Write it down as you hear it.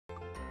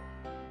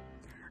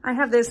I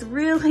have this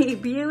really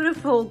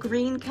beautiful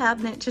green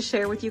cabinet to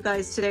share with you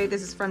guys today.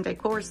 This is from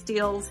Decor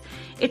Steels.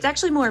 It's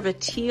actually more of a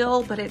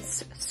teal, but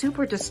it's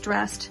super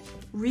distressed,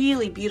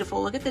 really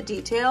beautiful. Look at the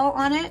detail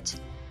on it.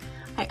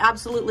 I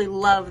absolutely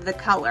love the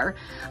color.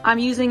 I'm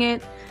using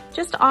it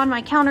just on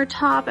my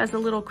countertop as a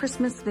little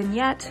Christmas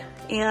vignette,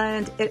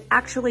 and it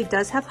actually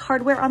does have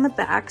hardware on the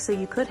back, so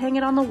you could hang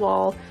it on the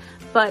wall,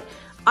 but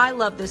I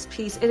love this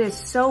piece. It is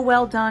so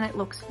well done. It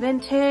looks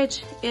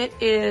vintage. It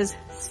is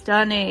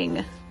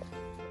stunning.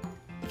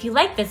 If you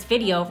like this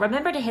video,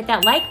 remember to hit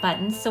that like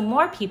button so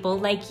more people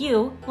like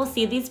you will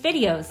see these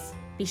videos.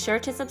 Be sure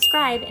to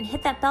subscribe and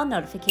hit that bell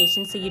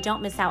notification so you don't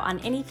miss out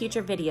on any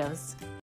future videos.